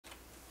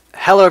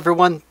Hello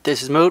everyone,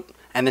 this is Moot,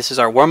 and this is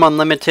our Wurm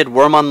Unlimited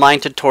Wurm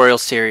Online tutorial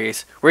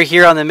series. We're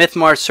here on the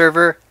Mythmar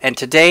server, and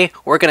today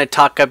we're going to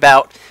talk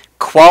about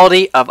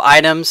quality of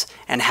items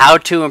and how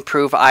to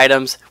improve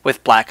items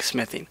with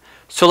blacksmithing.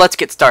 So let's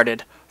get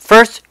started.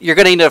 First, you're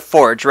going to need a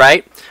forge,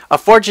 right? A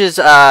forge is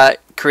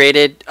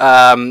created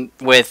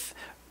with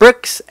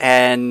bricks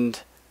and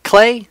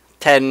clay.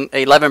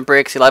 11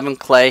 bricks, 11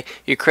 clay.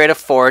 You create a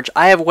forge.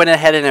 I have went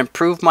ahead and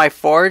improved my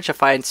forge.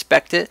 If I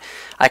inspect it,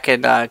 I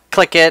can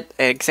click it,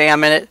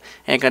 examine it,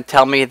 and it's going to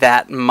tell me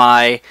that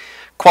my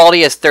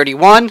quality is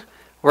 31.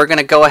 We're going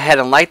to go ahead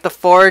and light the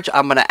forge.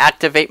 I'm going to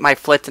activate my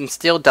flint and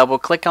steel, double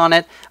click on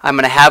it. I'm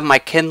going to have my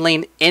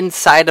kindling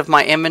inside of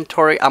my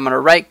inventory. I'm going to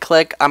right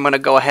click. I'm going to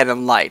go ahead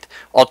and light.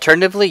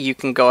 Alternatively, you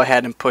can go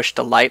ahead and push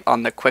the light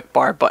on the quick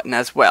bar button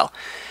as well.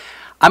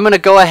 I'm going to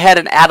go ahead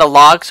and add a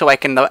log so I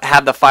can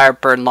have the fire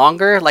burn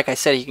longer. Like I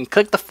said, you can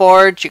click the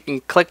forge, you can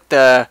click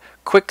the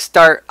quick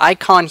start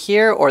icon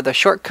here or the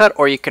shortcut,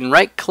 or you can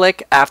right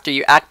click after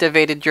you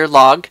activated your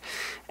log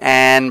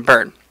and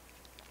burn.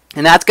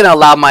 And that's going to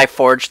allow my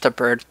forge to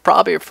burn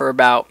probably for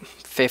about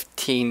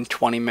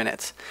 15-20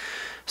 minutes.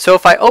 So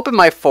if I open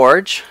my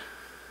forge,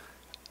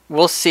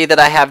 we'll see that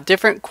I have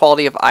different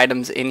quality of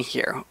items in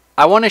here.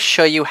 I want to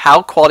show you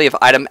how quality of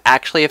item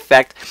actually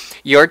affect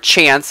your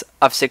chance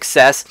of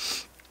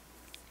success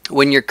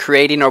when you're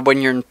creating or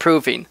when you're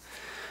improving.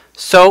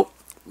 So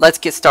let's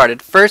get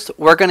started. First,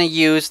 we're going to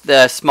use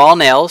the small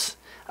nails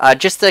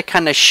just to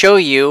kind of show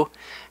you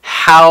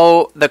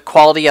how the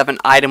quality of an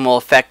item will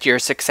affect your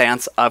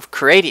success of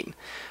creating.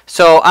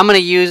 So I'm going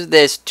to use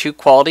this 2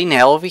 quality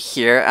nail over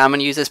here. I'm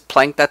going to use this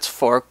plank that's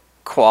 4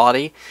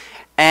 quality,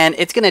 and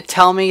it's going to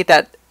tell me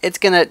that it's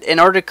going to, in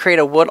order to create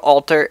a wood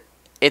altar,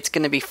 it's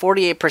going to be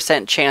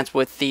 48% chance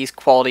with these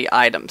quality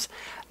items.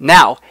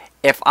 Now,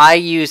 if I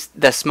use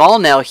the small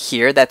nail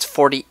here, that's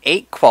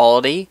 48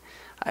 quality,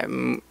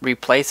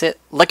 replace it,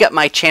 look at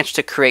my chance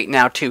to create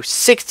now to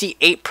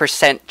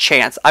 68%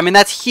 chance. I mean,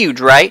 that's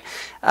huge, right?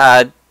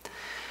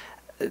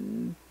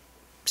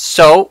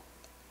 So,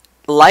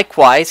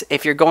 likewise,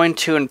 if you're going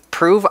to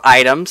improve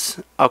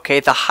items, okay,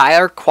 the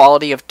higher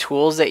quality of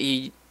tools that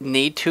you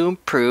need to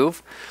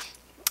improve,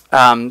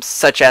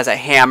 such as a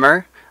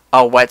hammer,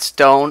 a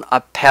whetstone,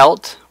 a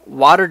pelt,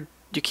 water,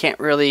 you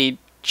can't really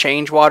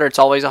change water. It's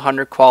always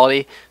 100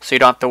 quality, so you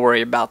don't have to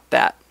worry about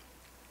that.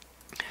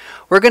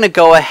 We're going to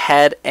go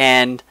ahead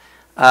and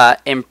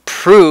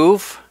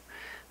improve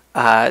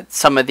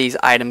some of these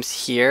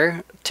items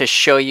here to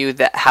show you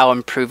that how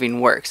improving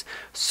works.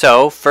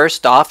 So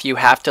first off, you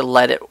have to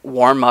let it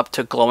warm up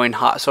to glowing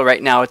hot. So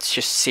right now it's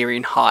just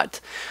searing hot.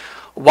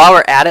 While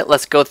we're at it,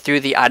 let's go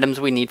through the items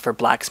we need for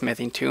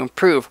blacksmithing to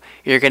improve.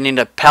 You're going to need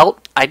a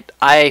pelt.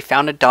 I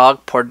found a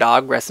dog, poor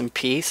dog, rest in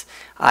peace.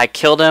 I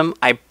killed him.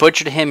 I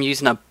butchered him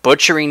using a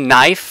butchering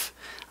knife.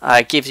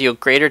 It gives you a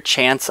greater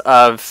chance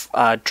of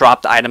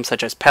dropped items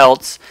such as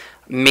pelts,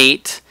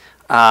 meat,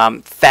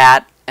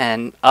 fat,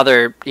 and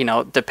other,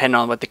 depending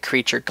on what the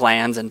creature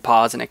glands and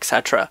paws and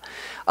etc.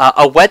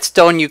 A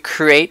whetstone you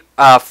create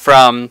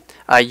from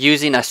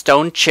using a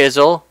stone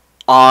chisel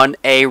on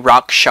a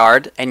rock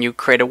shard, and you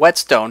create a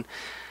whetstone.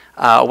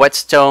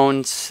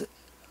 Whetstones,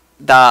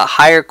 the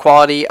higher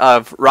quality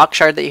of rock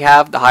shard that you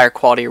have, the higher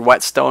quality of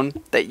whetstone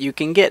that you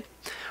can get.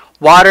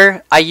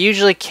 Water, I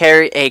usually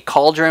carry a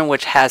cauldron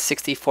which has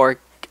 64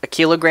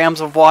 kilograms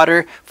of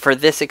water. For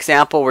this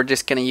example, we're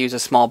just going to use a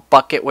small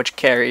bucket which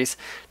carries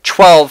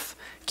 12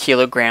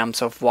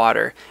 kilograms of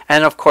water.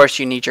 And of course,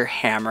 you need your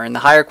hammer. And the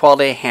higher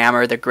quality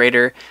hammer, the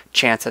greater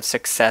chance of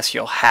success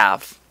you'll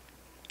have.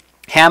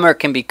 Hammer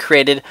can be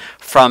created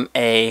from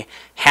a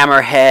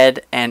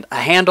hammerhead and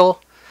a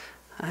handle.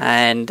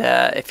 And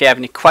if you have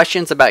any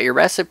questions about your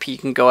recipe, you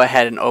can go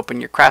ahead and open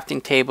your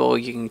crafting table.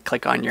 You can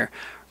click on your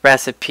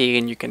recipe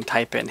and you can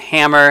type in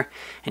hammer,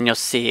 and you'll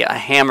see a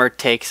hammer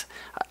takes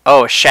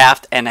a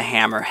shaft and a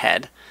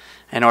hammerhead.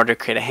 In order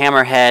to create a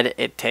hammerhead,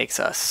 it takes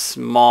a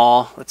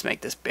small, let's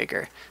make this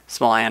bigger,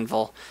 small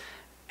anvil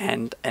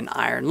and an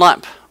iron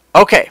lump.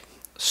 Okay,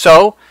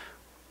 so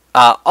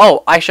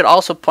I should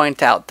also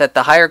point out that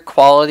the higher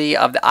quality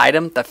of the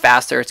item, the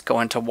faster it's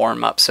going to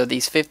warm up. So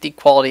these 50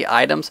 quality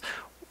items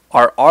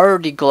are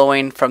already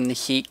glowing from the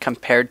heat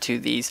compared to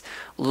these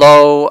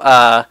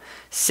low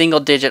single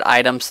digit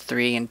items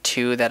 3 and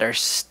 2 that are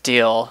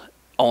still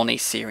only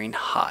searing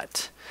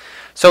hot.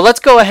 So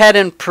let's go ahead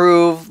and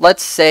prove,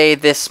 let's say,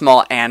 this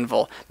small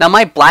anvil. Now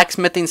my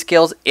blacksmithing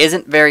skills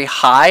isn't very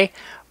high,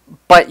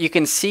 but you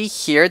can see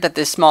here that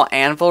this small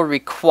anvil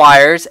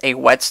requires a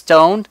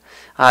whetstone.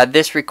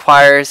 This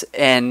requires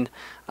an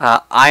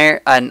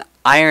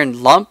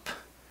iron lump,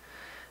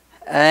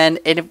 and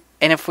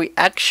if we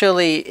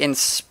actually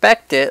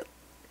inspect it,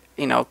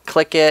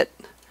 click it,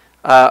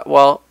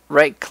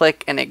 right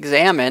click and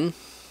examine,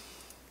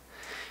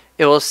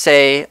 it will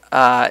say,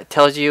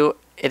 tells you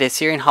it is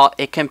searing hot.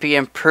 It can be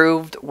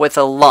improved with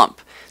a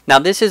lump. Now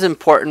this is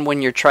important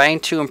when you're trying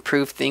to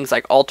improve things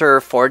like altar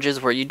or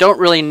forges where you don't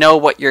really know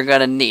what you're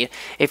going to need.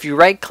 If you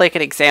right click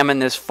and examine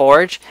this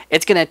forge,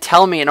 it's going to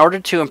tell me in order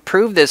to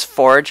improve this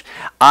forge,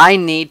 I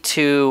need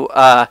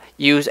to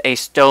use a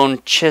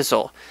stone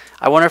chisel.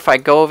 I wonder if I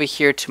go over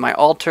here to my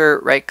altar,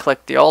 right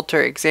click the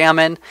altar,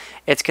 examine,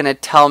 it's going to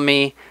tell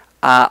me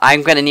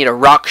I'm going to need a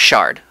rock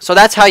shard. So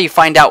that's how you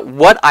find out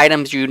what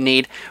items you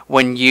need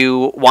when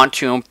you want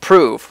to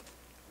improve.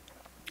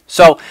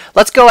 So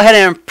let's go ahead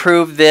and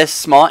improve this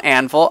small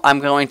anvil. I'm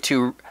going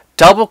to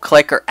double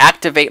click or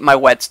activate my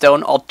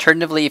whetstone.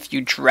 Alternatively, if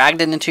you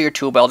dragged it into your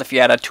tool belt, if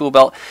you had a tool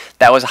belt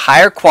that was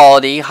higher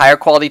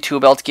quality tool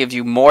belt gives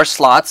you more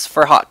slots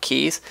for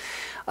hotkeys.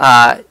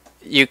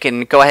 You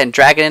can go ahead and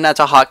drag it in as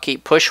a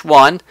hotkey, push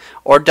 1,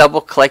 or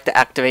double click to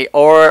activate,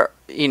 or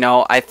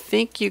I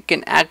think you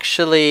can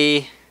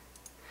actually,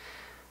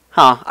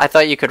 I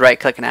thought you could right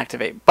click and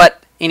activate,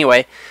 but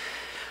anyway.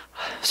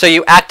 So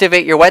you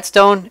activate your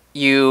whetstone,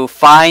 you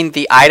find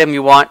the item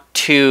you want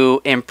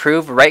to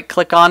improve, right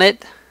click on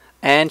it,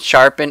 and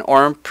sharpen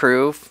or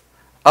improve.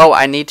 Oh,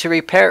 I need to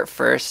repair it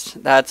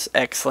first. That's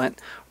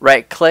excellent.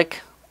 Right click,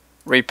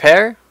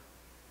 repair.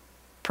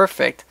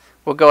 Perfect.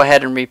 We'll go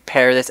ahead and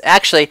repair this.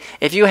 Actually,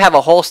 if you have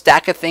a whole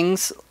stack of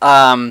things,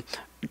 2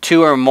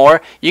 or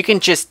more, you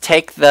can just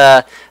take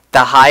the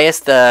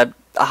highest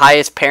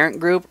parent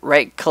group,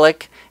 right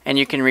click, and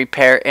you can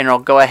repair, and it'll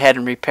go ahead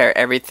and repair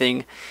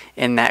everything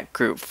in that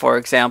group. For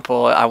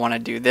example, I want to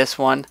do this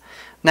one.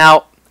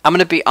 Now, I'm going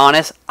to be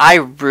honest, I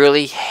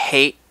really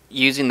hate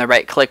using the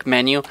right click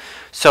menu,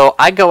 so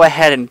I go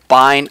ahead and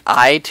bind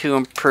I to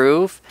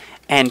improve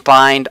and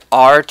bind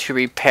R to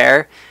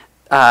repair.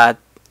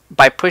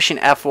 By pushing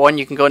F1,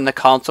 you can go in the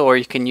console, or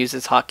you can use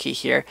this hotkey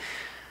here.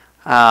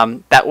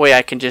 That way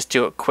I can just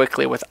do it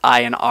quickly with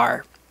I and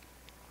R.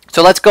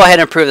 So let's go ahead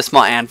and improve the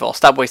small anvil.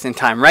 Stop wasting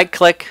time. Right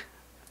click,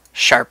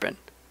 sharpen.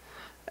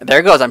 There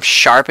it goes. I'm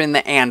sharpening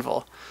the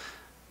anvil.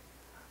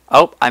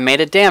 Oh, I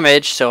made it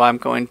damage, so I'm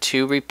going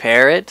to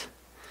repair it.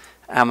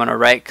 I'm going to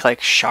right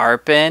click,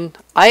 sharpen.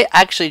 I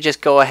actually just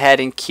go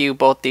ahead and queue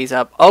both these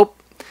up. Oh,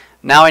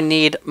 now I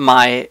need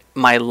my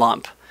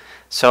lump.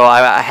 So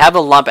I have a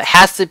lump. It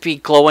has to be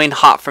glowing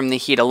hot from the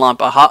heat. A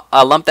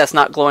lump that's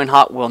not glowing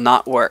hot will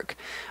not work.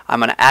 I'm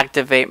going to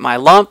activate my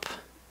lump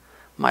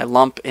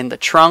in the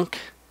trunk.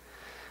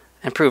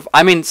 Improve.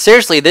 I mean,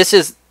 seriously, this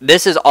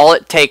is all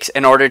it takes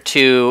in order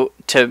to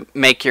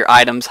make your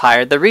items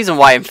higher. The reason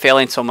why I'm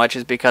failing so much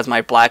is because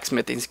my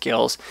blacksmithing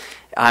skills,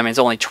 it's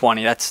only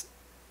 20. That's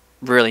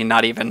really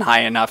not even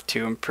high enough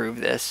to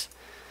improve this.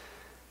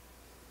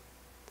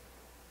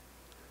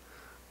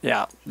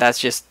 Yeah,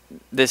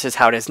 this is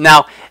how it is.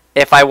 Now,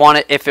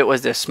 if it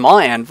was this small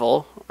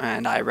anvil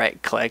and I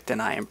right clicked and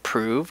I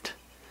improved,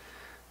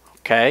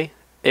 okay,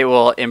 it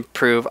will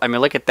improve. I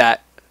mean, look at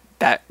that.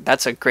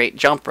 That's a great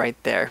jump right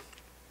there.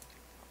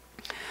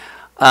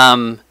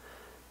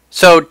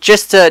 So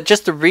just to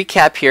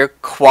recap here,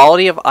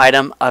 quality of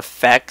item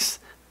affects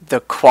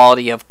the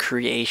quality of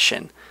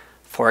creation.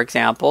 For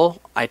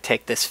example, I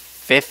take this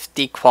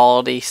 50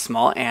 quality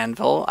small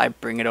anvil, I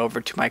bring it over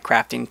to my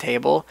crafting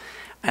table,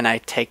 and I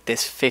take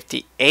this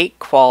 58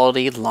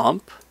 quality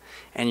lump,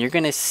 and you're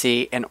going to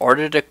see in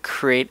order to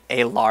create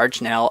a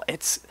large nail,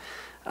 it's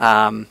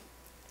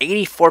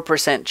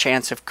 84%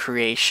 chance of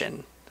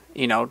creation.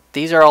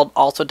 These are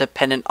also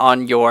dependent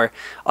on your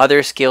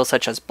other skills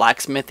such as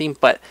blacksmithing,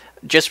 but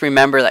just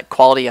remember that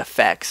quality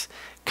affects.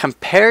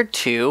 Compared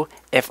to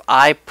if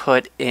I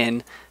put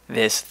in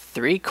this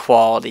 3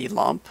 quality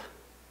lump,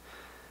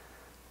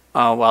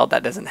 oh well,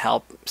 that doesn't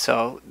help.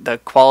 So the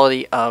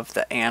quality of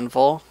the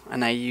anvil,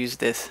 and I use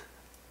this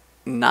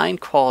 9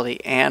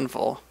 quality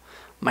anvil,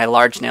 my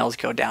large nails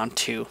go down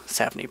to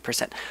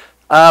 70%.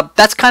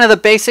 That's kind of the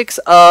basics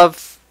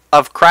of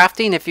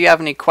crafting. If you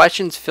have any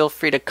questions, feel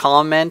free to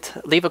comment.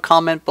 Leave a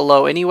comment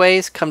below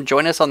anyways. Come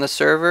join us on the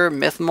server,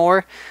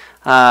 Mythmore.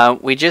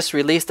 We just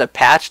released a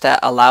patch that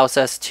allows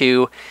us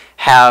to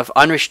have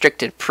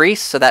unrestricted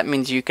priests, so that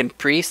means you can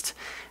priest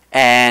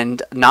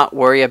and not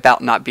worry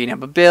about not being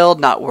able to build,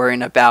 not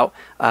worrying about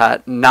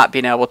not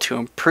being able to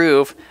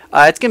improve.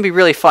 It's going to be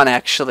really fun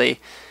actually.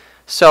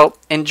 So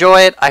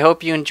enjoy it. I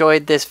hope you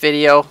enjoyed this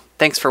video.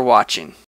 Thanks for watching.